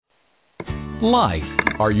Life.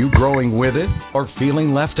 Are you growing with it or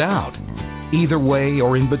feeling left out? Either way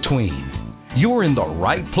or in between, you're in the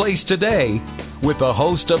right place today with the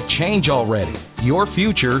host of Change Already, Your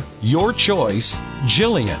Future, Your Choice,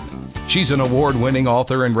 Jillian. She's an award-winning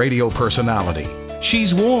author and radio personality.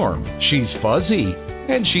 She's warm, she's fuzzy,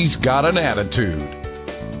 and she's got an attitude.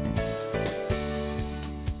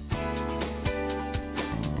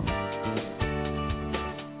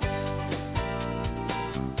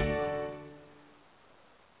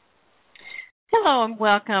 Hello and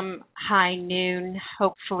welcome. High noon.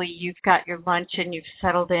 Hopefully you've got your lunch and you've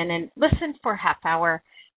settled in and listened for a half hour.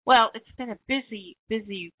 Well, it's been a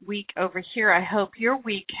busy week over here. I hope your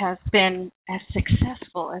week has been as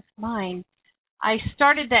successful as mine. I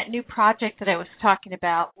started that new project that I was talking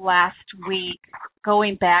about last week,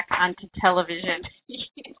 going back onto television.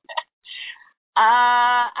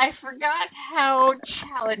 I forgot how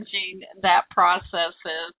challenging that process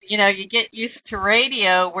is. You know, you get used to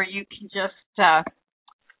radio where you can just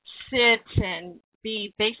sit and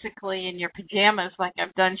be basically in your pajamas like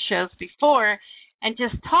I've done shows before and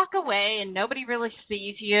just talk away and nobody really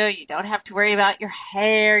sees you. You don't have to worry about your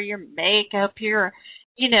hair, your makeup,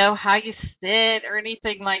 how you sit or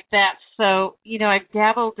anything like that. So, I've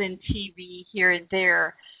dabbled in TV here and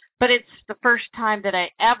there. But it's the first time that I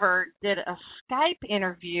ever did a Skype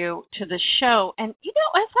interview to the show. And, as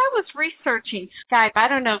I was researching Skype, I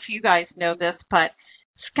don't know if you guys know this, but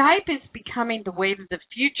Skype is becoming the wave of the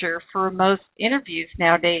future for most interviews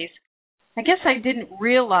nowadays. I guess I didn't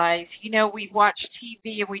realize, we watch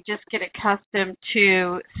TV and we just get accustomed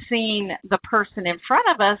to seeing the person in front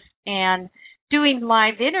of us and doing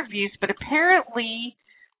live interviews. But apparently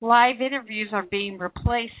live interviews are being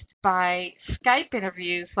replaced by Skype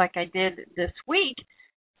interviews like I did this week.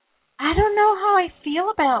 I don't know how I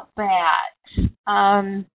feel about that.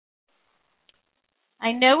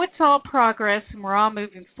 I know it's all progress and we're all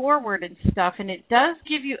moving forward and stuff, and it does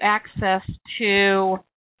give you access to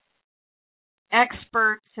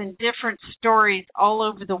experts and different stories all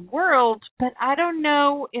over the world, but I don't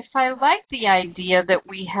know if I like the idea that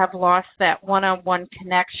we have lost that one-on-one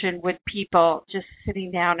connection with people just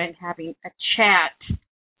sitting down and having a chat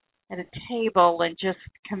at a table and just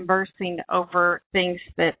conversing over things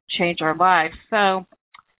that change our lives. So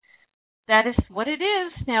that is what it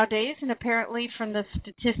is nowadays, and apparently from the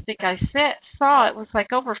statistic I saw, it was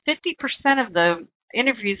like over 50% of the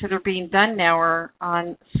interviews that are being done now are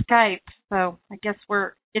on Skype. So I guess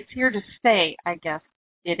it's here to stay, I guess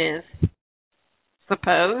it is,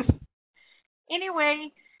 suppose.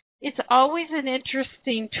 Anyway, it's always an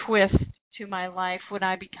interesting twist to my life when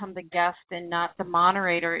I become the guest and not the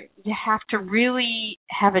moderator. You have to really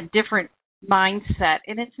have a different mindset.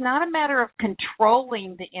 And it's not a matter of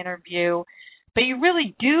controlling the interview, but you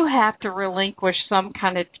really do have to relinquish some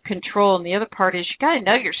kind of control. And the other part is you got to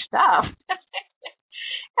know your stuff.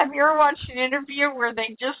 Have you ever watched an interview where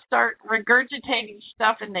they just start regurgitating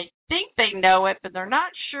stuff and they think they know it, but they're not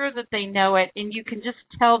sure that they know it, and you can just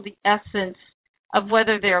tell the essence of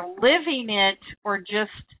whether they're living it or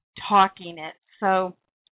just talking it. So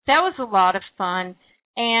that was a lot of fun.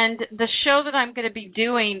 And the show that I'm going to be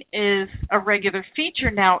doing is a regular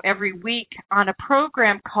feature now every week on a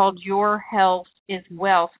program called Your Health is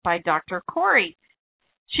Wealth by Dr. Corey.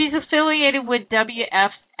 She's affiliated with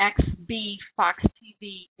WFXB Fox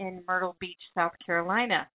TV in Myrtle Beach, South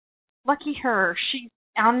Carolina. Lucky her. She's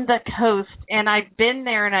on the coast, and I've been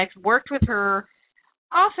there, and I've worked with her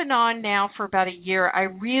off and on now for about a year. I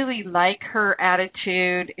really like her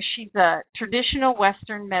attitude. She's a traditional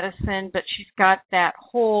Western medicine, but she's got that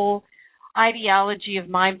whole ideology of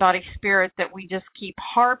mind, body, spirit that we just keep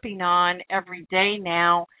harping on every day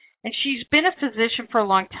now. And she's been a physician for a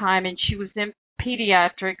long time, and she was in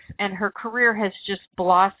pediatrics, and her career has just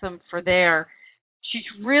blossomed for there.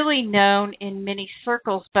 She's really known in many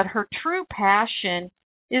circles, but her true passion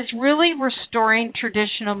is really restoring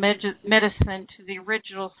traditional medicine to the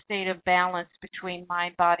original state of balance between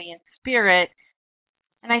mind, body, and spirit.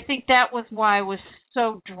 And I think that was why I was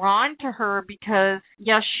so drawn to her, because,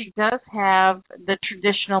 yes, she does have the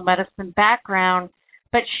traditional medicine background,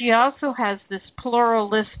 but she also has this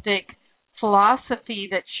pluralistic philosophy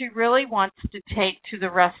that she really wants to take to the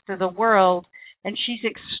rest of the world. And she's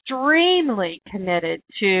extremely committed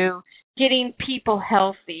to getting people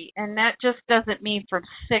healthy. And that just doesn't mean from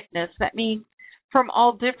sickness. That means from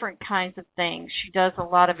all different kinds of things. She does a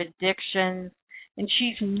lot of addictions, and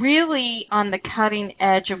she's really on the cutting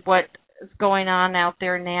edge of what is going on out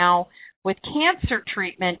there now with cancer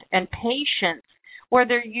treatment and patients, where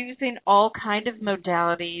they're using all kind of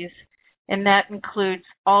modalities and that includes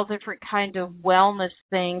all different kind of wellness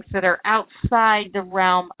things that are outside the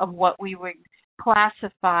realm of what we would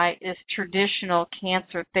classify as traditional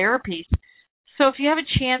cancer therapies. So if you have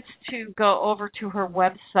a chance to go over to her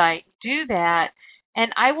website, do that,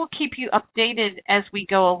 and I will keep you updated as we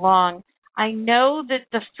go along. I know that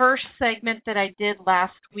the first segment that I did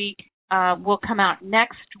last week will come out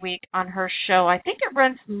next week on her show. I think it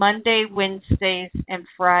runs Monday, Wednesdays, and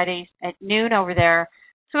Fridays at noon over there.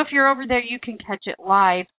 So if you're over there, you can catch it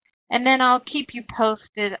live. And then I'll keep you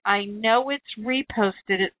posted. I know it's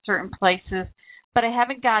reposted at certain places, but I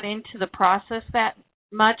haven't got into the process that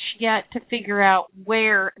much yet to figure out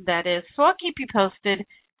where that is. So I'll keep you posted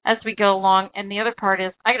as we go along. And the other part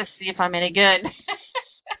is I got to see if I'm any good.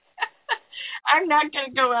 I'm not going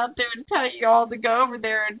to go out there and tell you all to go over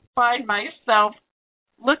there and find myself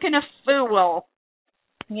looking a fool.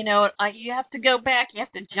 You know, you have to go back. You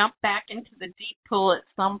have to jump back into the deep pool at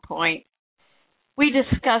some point. We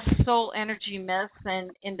discussed soul energy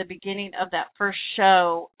medicine in the beginning of that first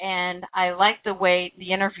show, and I liked the way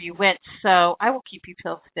the interview went, so I will keep you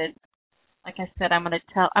posted. Like I said, I'm going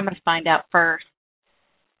to find out first.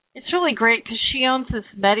 It's really great because she owns this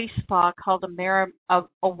Medi-Spa called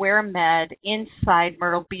Aware Med inside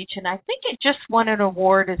Myrtle Beach, and I think it just won an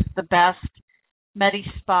award as the best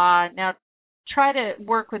Medi-Spa. Now, try to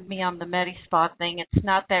work with me on the Medi-Spa thing. It's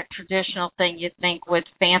not that traditional thing you think with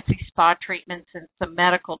fancy spa treatments and some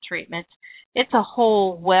medical treatments. It's a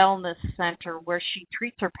whole wellness center where she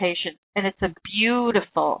treats her patients, and it's a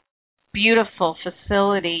beautiful, beautiful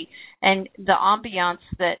facility, and the ambiance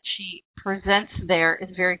that she presents there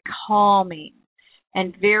is very calming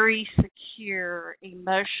and very secure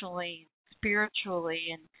emotionally, spiritually,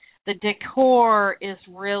 and the decor is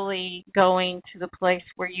really going to the place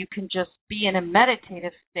where you can just be in a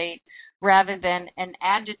meditative state rather than an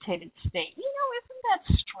agitated state. You know, isn't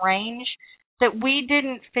that strange that we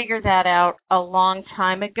didn't figure that out a long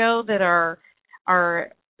time ago, that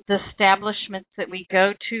the establishments that we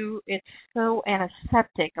go to, it's so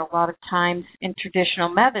antiseptic a lot of times in traditional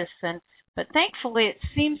medicine. But thankfully, it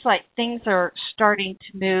seems like things are starting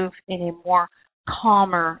to move in a more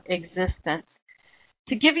calmer existence.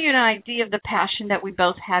 To give you an idea of the passion that we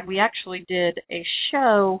both had, we actually did a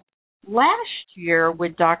show last year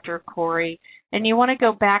with Dr. Corey, and you want to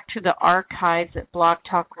go back to the archives at Blog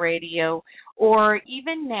Talk Radio, or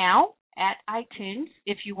even now at iTunes,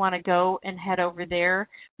 if you want to go and head over there.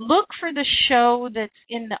 Look for the show that's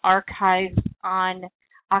in the archives on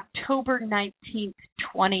October 19th,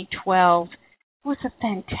 2012. It was a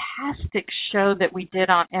fantastic show that we did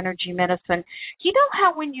on energy medicine. You know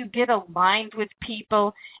how when you get aligned with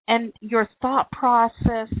people and your thought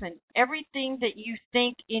process and everything that you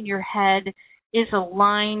think in your head is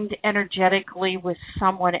aligned energetically with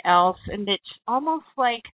someone else, and it's almost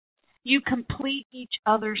like you complete each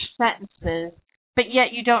other's sentences, but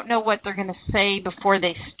yet you don't know what they're going to say before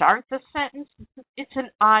they start the sentence? It's an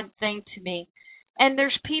odd thing to me. And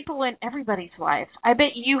there's people in everybody's life. I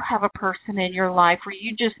bet you have a person in your life where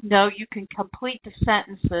you just know you can complete the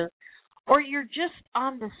sentences, or you're just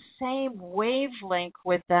on the same wavelength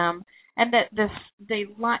with them, and that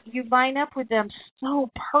you line up with them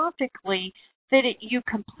so perfectly that you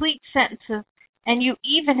complete sentences, and you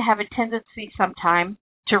even have a tendency sometimes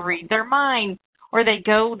to read their mind, or they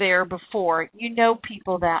go there before. You know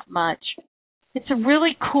people that much. It's a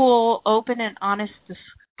really cool, open, and honest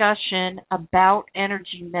discussion about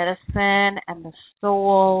energy medicine and the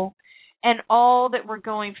soul and all that we're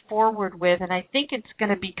going forward with. And I think it's going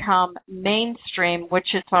to become mainstream, which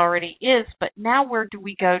it already is. But now where do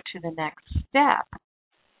we go to the next step?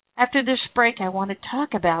 After this break, I want to talk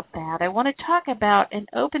about that. I want to talk about an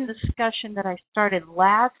open discussion that I started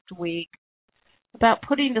last week about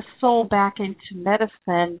putting the soul back into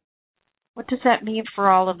medicine. What does that mean for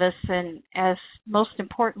all of us? And as most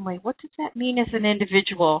importantly, what does that mean as an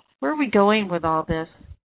individual? Where are we going with all this?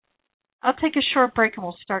 I'll take a short break and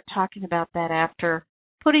we'll start talking about that after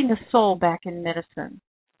putting the soul back in medicine.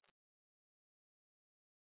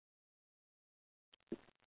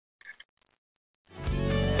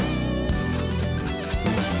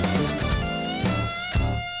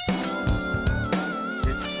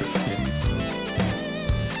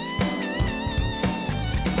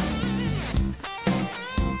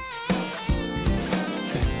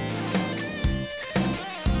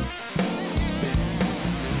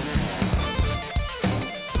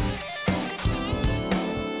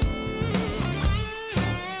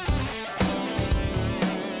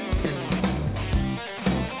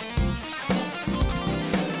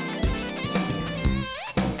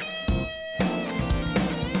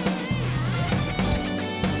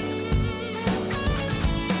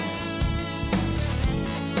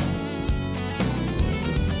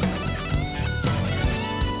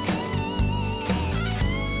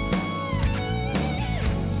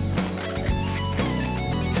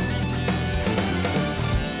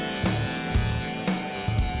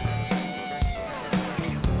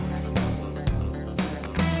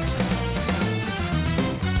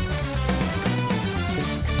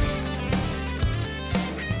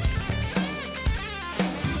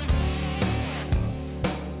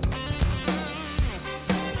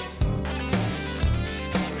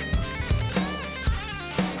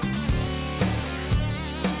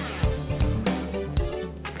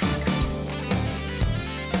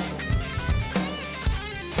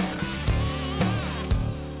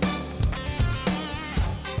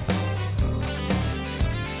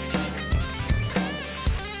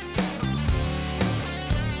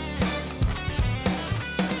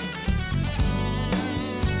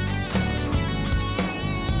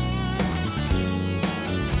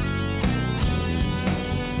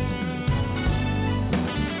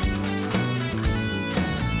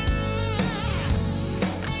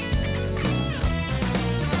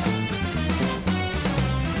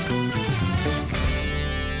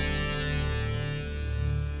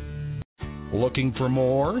 Looking for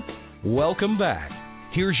more? Welcome back.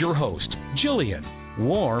 Here's your host, Jillian,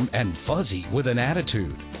 warm and fuzzy with an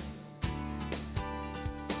attitude.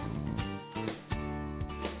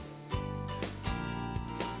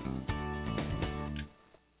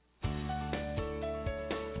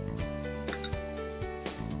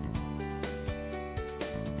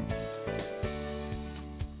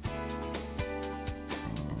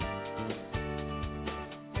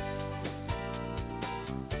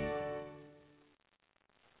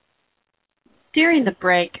 During the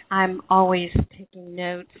break, I'm always taking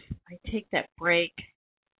notes. I take that break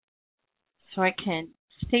so I can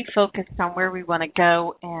stay focused on where we want to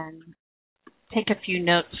go and take a few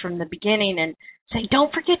notes from the beginning and say,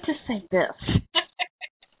 don't forget to say this.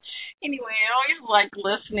 Anyway, I always like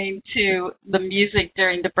listening to the music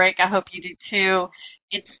during the break. I hope you do too.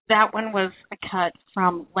 That one was a cut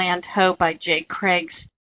from Land Ho by Jay Craigs.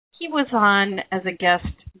 He was on as a guest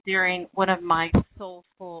during one of my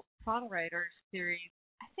Soulful Songwriters series.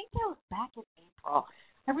 I think that was back in April.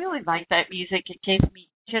 I really like that music. It gives me,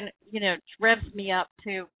 revs me up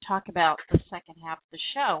to talk about the second half of the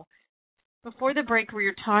show. Before the break, we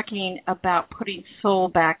were talking about putting soul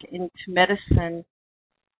back into medicine.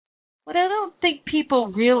 What I don't think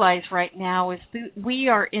people realize right now is that we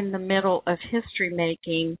are in the middle of history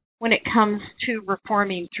making when it comes to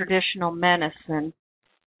reforming traditional medicine.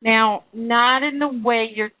 Now, not in the way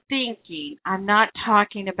you're thinking. I'm not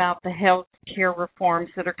talking about the health care reforms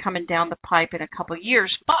that are coming down the pipe in a couple of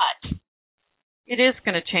years, but it is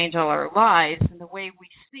going to change all our lives and the way we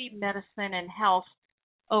see medicine and health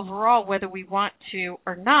overall, whether we want to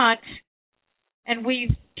or not. And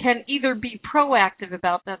we can either be proactive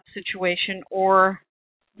about that situation or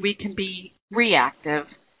we can be reactive.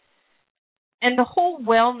 And the whole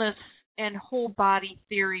wellness and whole body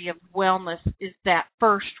theory of wellness is that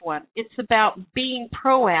first one. It's about being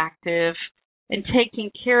proactive and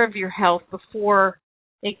taking care of your health before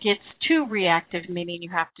it gets too reactive, meaning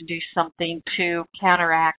you have to do something to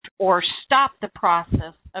counteract or stop the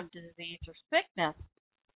process of disease or sickness.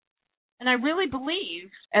 And I really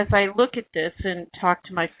believe, as I look at this and talk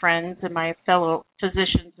to my friends and my fellow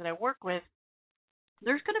physicians that I work with,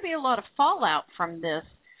 there's going to be a lot of fallout from this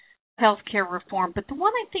healthcare reform. But the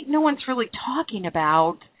one I think no one's really talking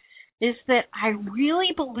about is that I really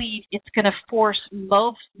believe it's going to force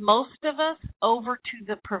most of us over to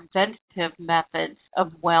the preventative methods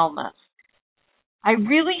of wellness. I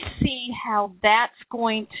really see how that's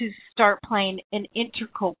going to start playing an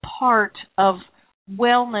integral part of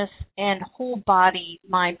wellness and whole body,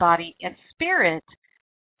 mind, body, and spirit.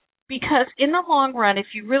 Because in the long run, if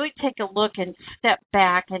you really take a look and step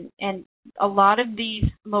back, and a lot of these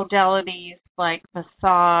modalities like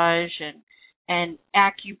massage and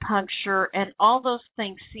acupuncture and all those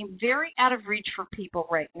things seem very out of reach for people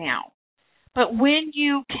right now. But when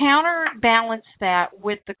you counterbalance that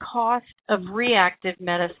with the cost of reactive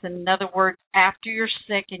medicine, in other words, after you're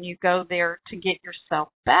sick and you go there to get yourself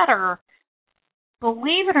better,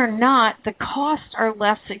 believe it or not, the costs are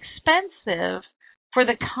less expensive for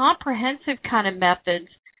the comprehensive kind of methods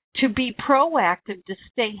to be proactive to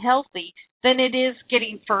stay healthy than it is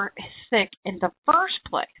getting sick in the first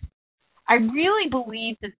place. I really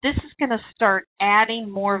believe that this is going to start adding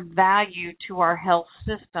more value to our health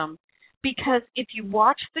system because if you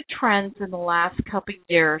watch the trends in the last couple of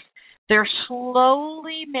years, they're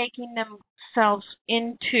slowly making themselves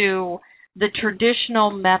into the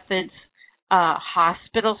traditional methods,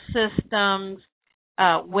 hospital systems,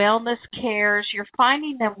 wellness cares. You're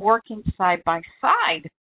finding them working side by side.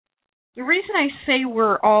 The reason I say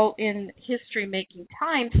we're all in history-making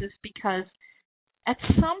times is because at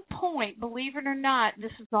some point, believe it or not,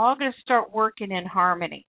 this is all going to start working in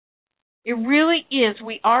harmony. It really is.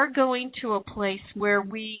 We are going to a place where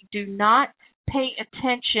we do not pay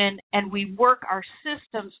attention and we work our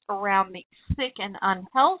systems around the sick and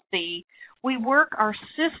unhealthy. We work our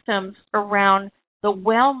systems around the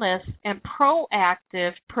wellness and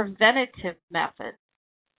proactive preventative methods.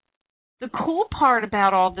 The cool part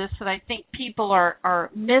about all this that I think people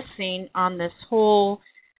are missing on this whole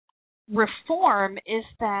reform is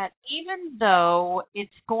that even though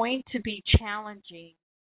it's going to be challenging,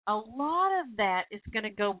 a lot of that is going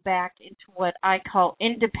to go back into what I call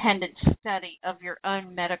independent study of your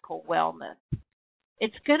own medical wellness.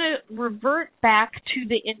 It's going to revert back to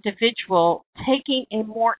the individual taking a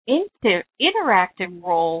more interactive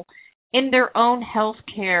role in their own health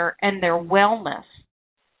care and their wellness.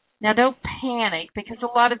 Now, don't panic because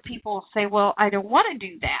a lot of people will say, well, I don't want to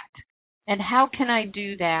do that. And how can I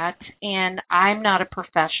do that? And I'm not a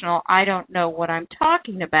professional. I don't know what I'm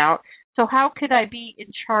talking about. So how could I be in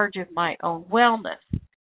charge of my own wellness?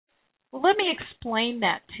 Well, let me explain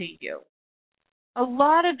that to you. A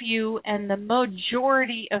lot of you and the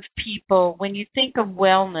majority of people, when you think of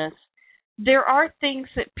wellness, there are things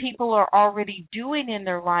that people are already doing in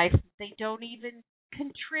their life that they don't even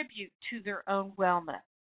contribute to their own wellness.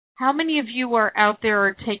 How many of you are out there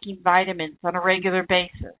are taking vitamins on a regular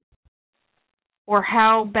basis? Or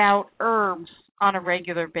how about herbs on a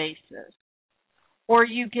regular basis? Or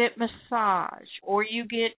you get massage, or you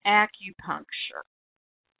get acupuncture.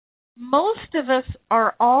 Most of us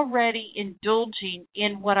are already indulging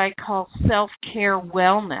in what I call self-care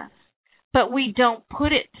wellness, but we don't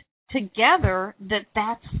put it together that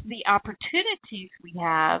that's the opportunities we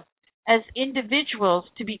have as individuals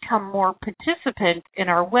to become more participants in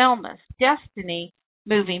our wellness destiny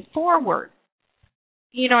moving forward.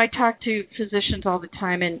 You know, I talk to physicians all the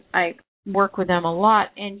time and I work with them a lot.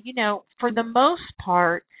 And, you know, for the most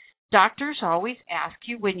part, doctors always ask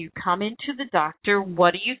you when you come into the doctor,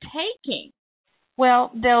 what are you taking?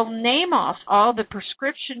 Well, they'll name off all the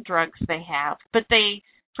prescription drugs they have, but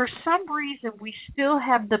for some reason, we still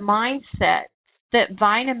have the mindset that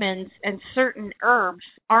vitamins and certain herbs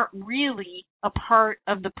aren't really a part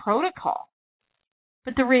of the protocol.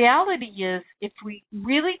 But the reality is, if we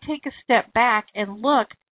really take a step back and look,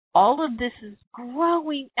 all of this is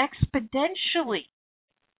growing exponentially.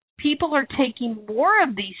 People are taking more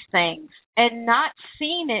of these things and not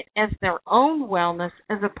seeing it as their own wellness,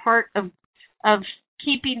 as a part of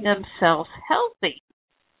keeping themselves healthy.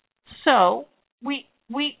 So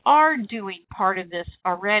we are doing part of this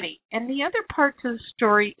already. And the other part of the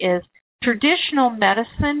story is traditional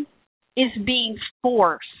medicine is being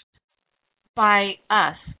forced by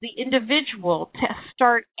us, the individual, to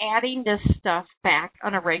start adding this stuff back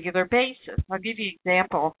on a regular basis. I'll give you an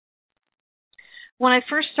example. When I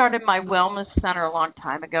first started my wellness center a long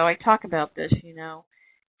time ago, I talk about this,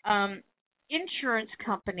 insurance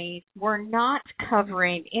companies were not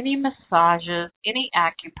covering any massages, any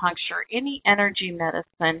acupuncture, any energy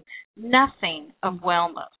medicine, nothing of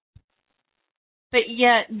wellness. But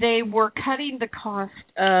yet they were cutting the cost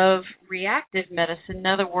of reactive medicine, in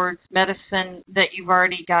other words, medicine that you've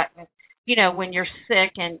already gotten, when you're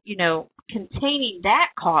sick and, containing that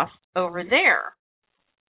cost over there.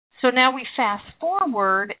 So now we fast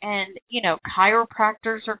forward and,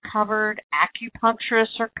 chiropractors are covered,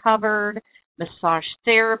 acupuncturists are covered, massage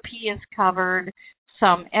therapy is covered,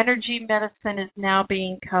 some energy medicine is now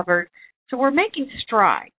being covered. So we're making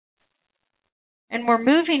strides. And we're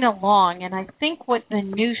moving along, and I think what the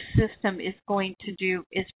new system is going to do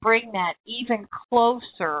is bring that even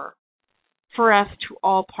closer for us to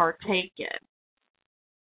all partake in.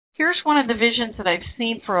 Here's one of the visions that I've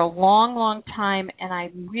seen for a long, long time, and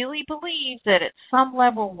I really believe that at some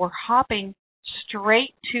level we're hopping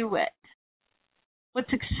straight to it.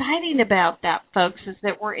 What's exciting about that, folks, is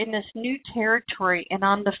that we're in this new territory and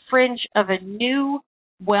on the fringe of a new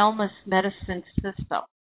wellness medicine system.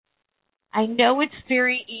 I know it's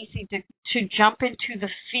very easy to jump into the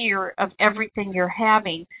fear of everything you're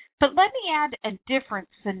having, but let me add a different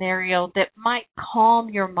scenario that might calm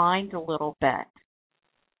your mind a little bit.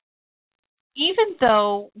 Even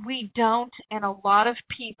though we don't, and a lot of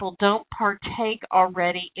people don't partake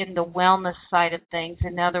already in the wellness side of things,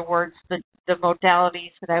 in other words, the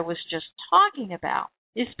modalities that I was just talking about,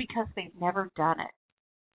 is because they've never done it.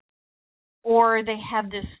 Or they have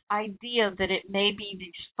this idea that it may be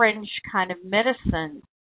these fringe kind of medicines.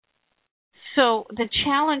 So the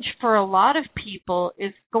challenge for a lot of people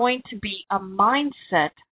is going to be a mindset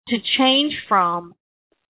to change from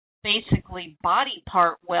basically body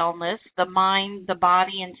part wellness, the mind, the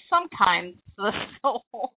body, and sometimes the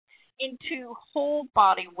soul, into whole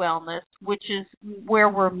body wellness, which is where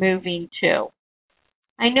we're moving to.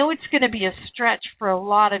 I know it's going to be a stretch for a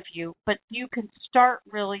lot of you, but you can start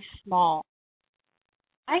really small.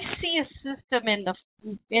 I see a system in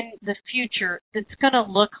the future that's going to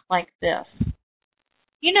look like this.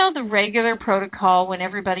 The regular protocol when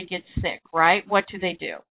everybody gets sick, right? What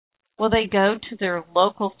do? Well, they go to their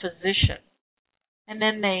local physician, and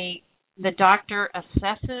then the doctor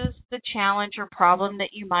assesses the challenge or problem that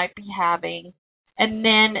you might be having, and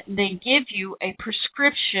then they give you a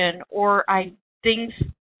prescription or things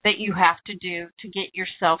that you have to do to get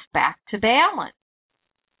yourself back to balance.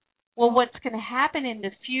 Well, what's going to happen in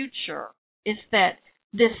the future is that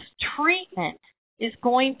this treatment is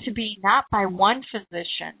going to be not by one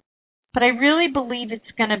physician, but I really believe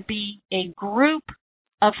it's going to be a group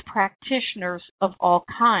of practitioners of all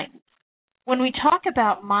kinds. When we talk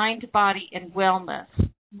about mind, body, and wellness,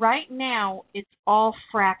 right now it's all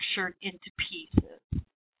fractured into pieces.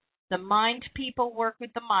 The mind people work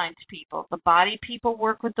with the mind people. The body people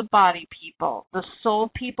work with the body people. The soul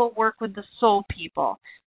people work with the soul people,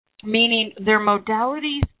 meaning their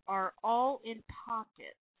modalities are all in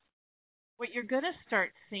pockets. What you're going to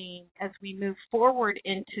start seeing as we move forward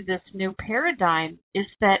into this new paradigm is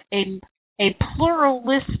that a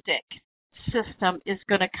pluralistic system is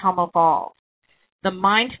going to come evolve. The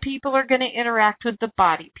mind people are going to interact with the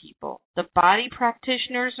body people. The body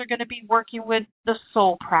practitioners are going to be working with the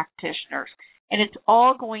soul practitioners. And it's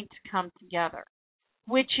all going to come together,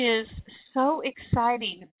 which is so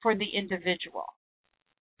exciting for the individual.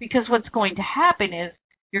 Because what's going to happen is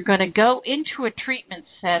you're going to go into a treatment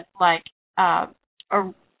set like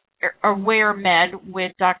Aware Med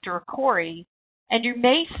with Dr. Akori, and you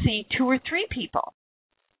may see 2 or 3 people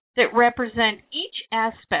that represent each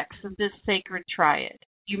aspect of this sacred triad.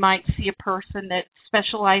 You might see a person that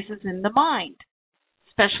specializes in the mind,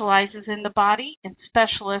 specializes in the body, and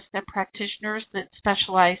specialists and practitioners that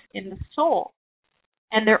specialize in the soul.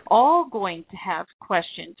 And they're all going to have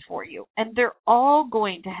questions for you, and they're all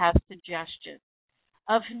going to have suggestions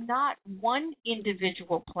of not one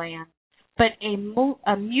individual plan, but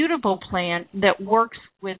a mutable plan that works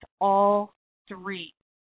with all 3.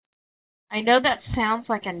 I know that sounds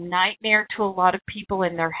like a nightmare to a lot of people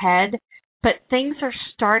in their head, but things are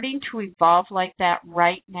starting to evolve like that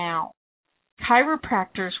right now.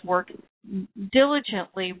 Chiropractors work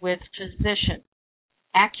diligently with physicians.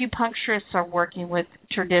 Acupuncturists are working with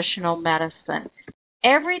traditional medicine.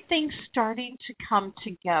 Everything's starting to come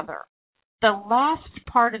together. The last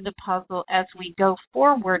part of the puzzle as we go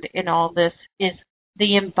forward in all this is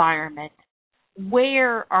the environment.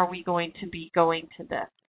 Where are we going to be going to this?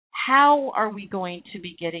 How are we going to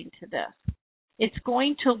be getting to this? It's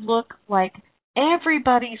going to look like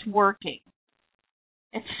everybody's working.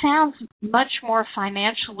 It sounds much more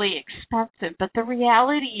financially expensive, but the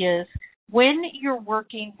reality is when you're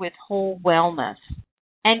working with whole wellness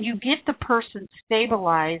and you get the person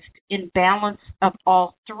stabilized in balance of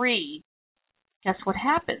all 3, guess what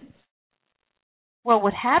happens? Well,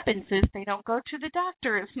 what happens is they don't go to the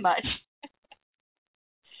doctor as much.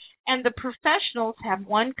 And the professionals have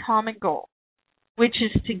one common goal, which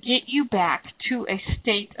is to get you back to a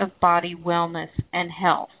state of body wellness and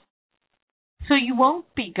health. So you won't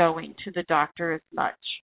be going to the doctor as much.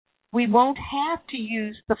 We won't have to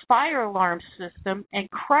use the fire alarm system and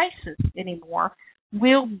crisis anymore.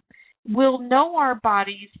 We'll know our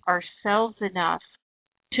bodies ourselves enough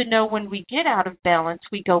to know when we get out of balance,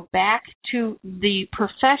 we go back to the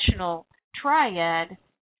professional triad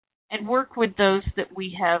and work with those that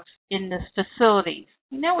we have in this facility.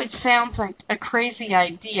 You know, it sounds like a crazy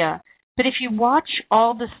idea, but if you watch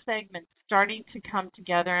all the segments starting to come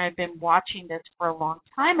together, and I've been watching this for a long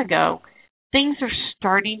time ago, things are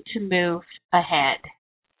starting to move ahead.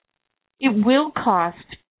 It will cost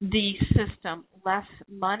the system less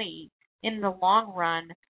money in the long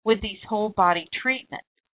run with these whole body treatments.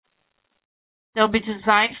 They'll be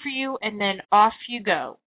designed for you, and then off you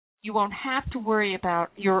go. You won't have to worry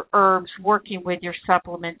about your herbs working with your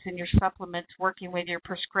supplements and your supplements working with your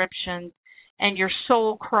prescriptions and your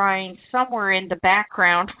soul crying somewhere in the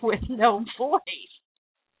background with no voice.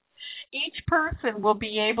 Each person will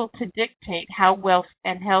be able to dictate how well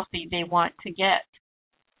and healthy they want to get.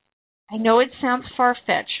 I know it sounds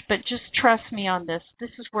far-fetched, but just trust me on this.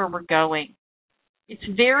 This is where we're going. It's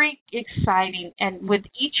very exciting, and with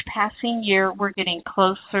each passing year, we're getting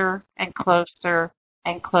closer and closer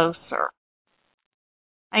and closer.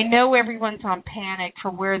 I know everyone's on panic for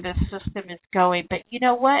where this system is going, but you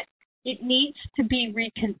know what? It needs to be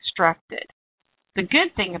reconstructed. The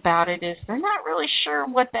good thing about it is they're not really sure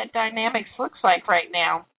what that dynamics looks like right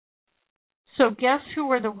now. So guess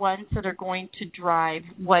who are the ones that are going to drive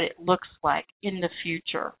what it looks like in the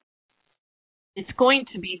future? It's going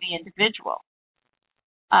to be the individual,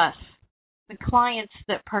 us, the clients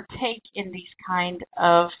that partake in these kind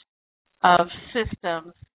of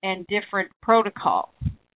systems and different protocols.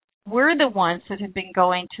 We're the ones that have been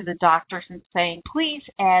going to the doctors and saying, please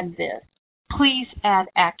add this, please add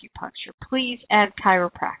acupuncture, please add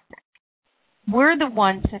chiropractic. We're the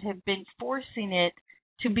ones that have been forcing it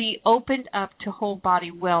to be opened up to whole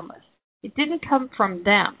body wellness. It didn't come from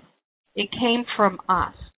them. It came from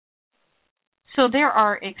us. So there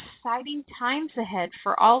are exciting times ahead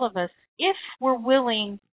for all of us if we're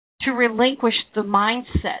willing to relinquish the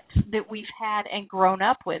mindsets that we've had and grown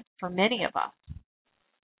up with for many of us.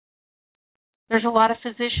 There's a lot of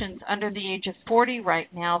physicians under the age of 40 right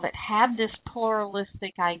now that have this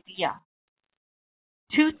pluralistic idea.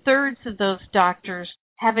 2/3 of those doctors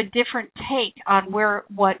have a different take on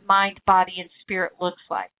what mind, body, and spirit looks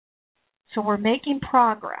like. So we're making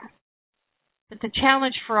progress. But the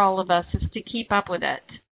challenge for all of us is to keep up with it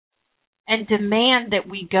and demand that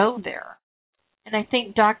we go there. And I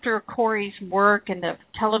think Dr. Corey's work and the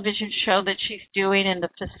television show that she's doing and the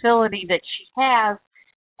facility that she has,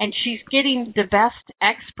 and she's getting the best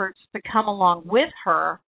experts to come along with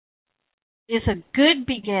her, is a good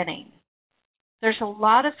beginning. There's a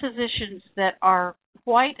lot of physicians that are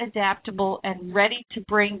quite adaptable and ready to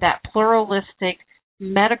bring that pluralistic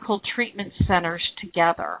medical treatment centers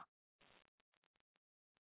together.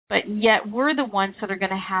 But yet we're the ones that are going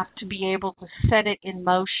to have to be able to set it in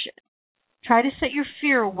motion. Try to set your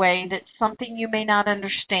fear away that something you may not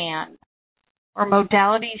understand or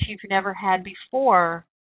modalities you've never had before.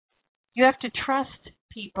 You have to trust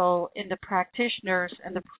people in the practitioners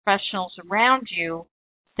and the professionals around you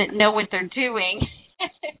that know what they're doing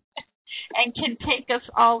and can take us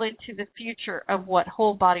all into the future of what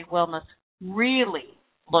whole body wellness really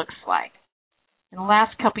looks like. In the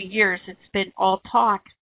last couple of years, it's been all talk,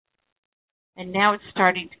 and now it's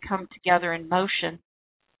starting to come together in motion.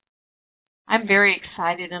 I'm very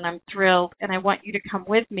excited and I'm thrilled, and I want you to come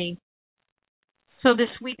with me. So this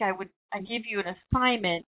week I give you an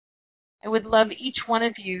assignment. I would love each one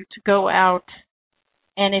of you to go out,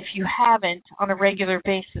 and if you haven't, on a regular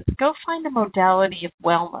basis, go find a modality of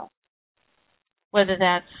wellness, whether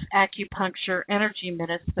that's acupuncture, energy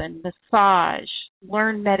medicine, massage,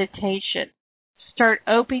 learn meditation. Start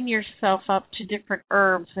opening yourself up to different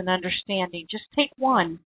herbs and understanding. Just take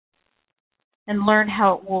one and learn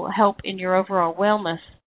how it will help in your overall wellness.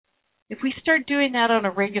 If we start doing that on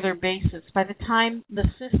a regular basis, by the time the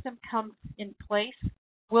system comes in place,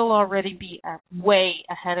 we'll already be way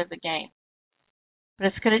ahead of the game. But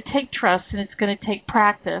it's going to take trust and it's going to take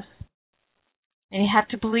practice, and you have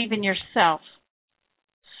to believe in yourself.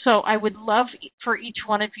 So I would love for each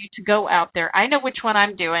one of you to go out there. I know which one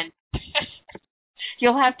I'm doing.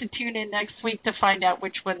 You'll have to tune in next week to find out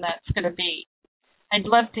which one that's going to be. I'd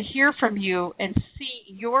love to hear from you and see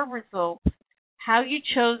your results, how you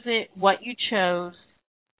chose it, what you chose,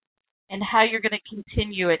 and how you're going to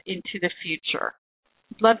continue it into the future.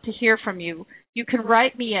 I'd love to hear from you. You can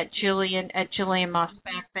write me at Jillian at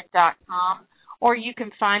jillianmaasbackman.com, or you can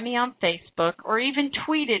find me on Facebook, or even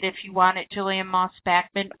tweet it if you want at Jillian Maas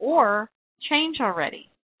Backman, or Change Already.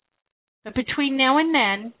 But between now and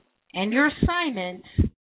then, and your assignments,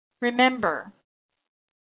 remember,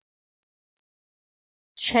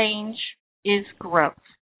 change is growth.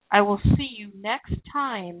 I will see you next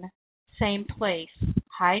time, same place,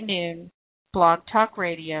 high noon, Blog Talk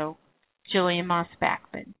Radio, Jillian Maas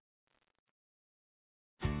Backman.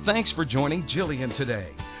 Thanks for joining Jillian today.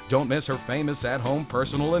 Don't miss her famous at-home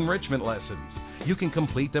personal enrichment lessons. You can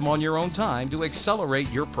complete them on your own time to accelerate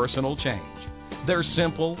your personal change. They're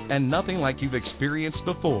simple and nothing like you've experienced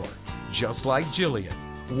before. Just like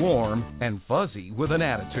Jillian, warm and fuzzy with an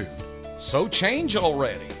attitude. So change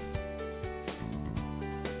already.